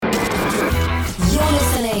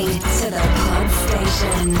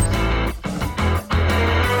Station.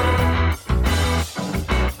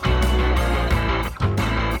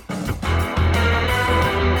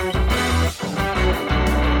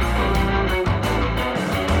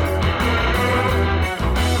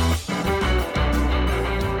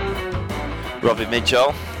 Robbie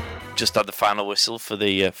Midgell just had the final whistle for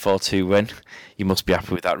the 4-2 win. You must be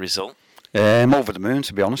happy with that result. Over the moon,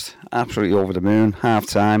 to be honest. Absolutely over the moon. Half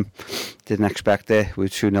time. Didn't expect it. We were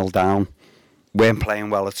 2-0 down. Weren't playing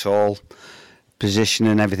well at all.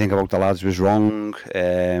 Positioning, everything about the lads was wrong.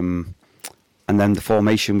 And then the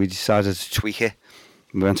formation, we decided to tweak it.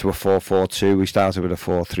 We went to a 4-4-2. We started with a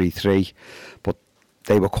 4-3-3. But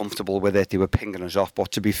they were comfortable with it. They were pinging us off.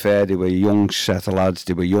 But to be fair, they were a young set of lads.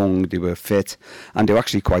 They were young. They were fit. And they were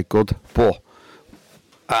actually quite good. But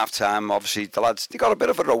half time, obviously, the lads, they got a bit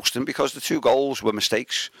of a roasting because the 2 goals were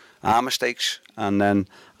mistakes, our mistakes. And then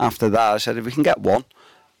after that, I said, if we can get 1,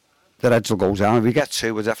 the Reds will go down. If we get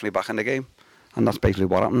 2, we're definitely back in the game. And that's basically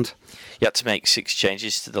what happened. You had to make 6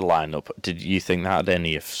 changes to the lineup. Did you think that had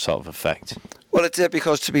any sort of effect? Well, it did,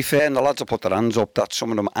 because to be fair, and the lads have put their hands up that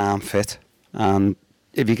some of them aren't fit. And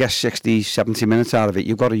if you get 60, 70 minutes out of it,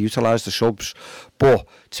 you've got to utilise the subs. But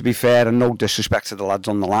to be fair, and no disrespect to the lads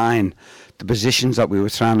on the line, the positions that we were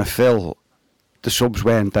trying to fill, the subs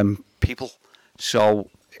weren't them people. So,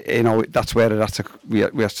 you know, that's where we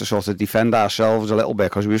had to sort of defend ourselves a little bit,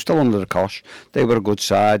 because we were still under the cosh. They were a good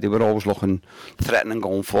side. They were always looking threatening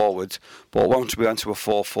going forward. But once we went to a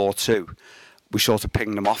 4-4-2, we sort of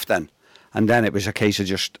pinged them off then. And then it was a case of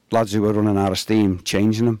just lads who were running out of steam,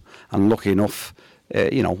 changing them. And lucky enough,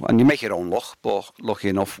 you know, and you make your own luck, but lucky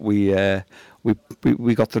enough we got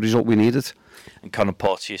the result we needed. And Conor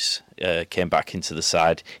Porteous came back into the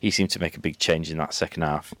side. He seemed to make a big change in that second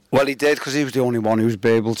half. Well, he did, because he was the only one who was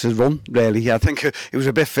able to run, really. I think he was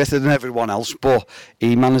a bit fitter than everyone else, but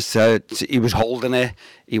he managed to he was holding it.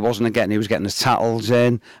 He was getting his tackles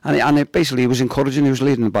in, and basically he was encouraging, he was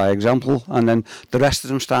leading by example, and then the rest of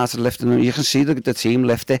them started lifting them. You can see the team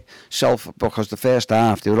lift it self, because the first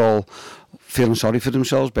half they were all feeling sorry for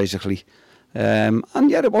themselves, basically. And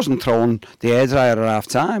yeah, it wasn't throwing the hairdryer at half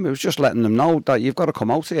time. It was just letting them know that you've got to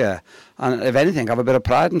come out here and, if anything, have a bit of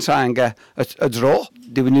pride and try and get a draw.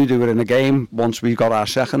 They knew they were in a game once we got our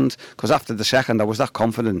second, because after the second I was that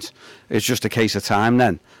confident. It's just a case of time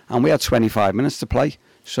then, and we had 25 minutes to play.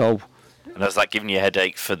 So, and has that given you a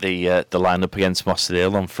headache for the lineup against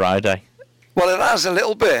Mosterdale on Friday? Well, it has a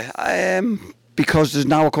little bit, because there's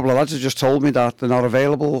now a couple of lads who just told me that they're not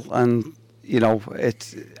available, and you know,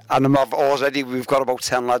 we've got about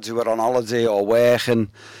 10 lads who are on holiday or working.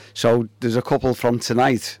 So there's a couple from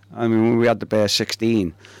tonight. I mean, we had the bare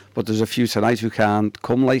 16, but there's a few tonight who can't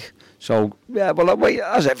come, like. So, yeah, well, wait,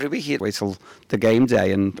 as every week, you wait till the game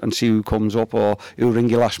day and see who comes up, or who'll ring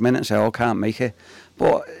you last minute and say, oh, can't make it.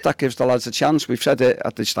 But that gives the lads a chance. We've said it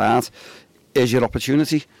at the start, here's your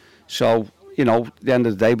opportunity. So, you know, at the end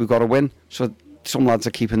of the day, we've got to win. So some lads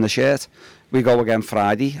are keeping the shirt. We go again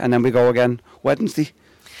Friday, and then we go again Wednesday.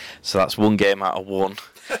 So that's 1 game out of 1.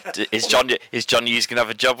 Is John Hughes going to have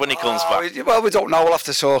a job when he comes back? Well, we don't know. We'll have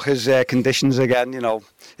to talk his conditions again, you know.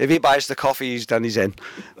 If he buys the coffees, then he's in.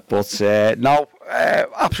 But no,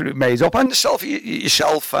 absolute made up. And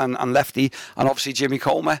yourself and Lefty, and obviously Jimmy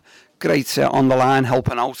Comer, great on the line,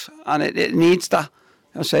 helping out. And it needs that.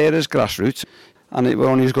 I say it is grassroots. And we're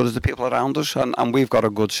only as good as the people around us, and we've got a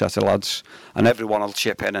good set of lads, and everyone will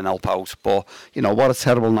chip in and help out. But you know what, a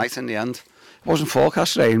terrible night in the end. It wasn't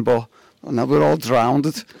forecast rain, but no, we're all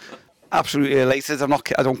drowned. Absolutely elated. I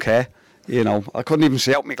don't care. You know, I couldn't even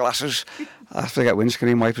see out my glasses. I have to get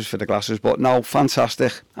windscreen wipers for the glasses. But no,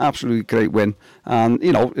 fantastic, absolutely great win. And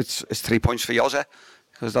you know, it's 3 points for Jose,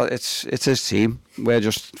 because it's his team. We're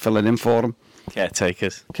just filling in for him.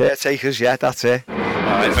 Caretakers, yeah, that's it.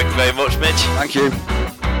 All right, thank you very much, Mitch. Thank you.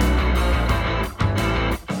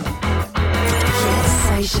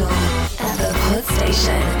 Social at the Pod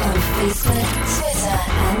Station on Facebook, Twitter,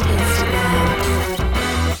 and Instagram.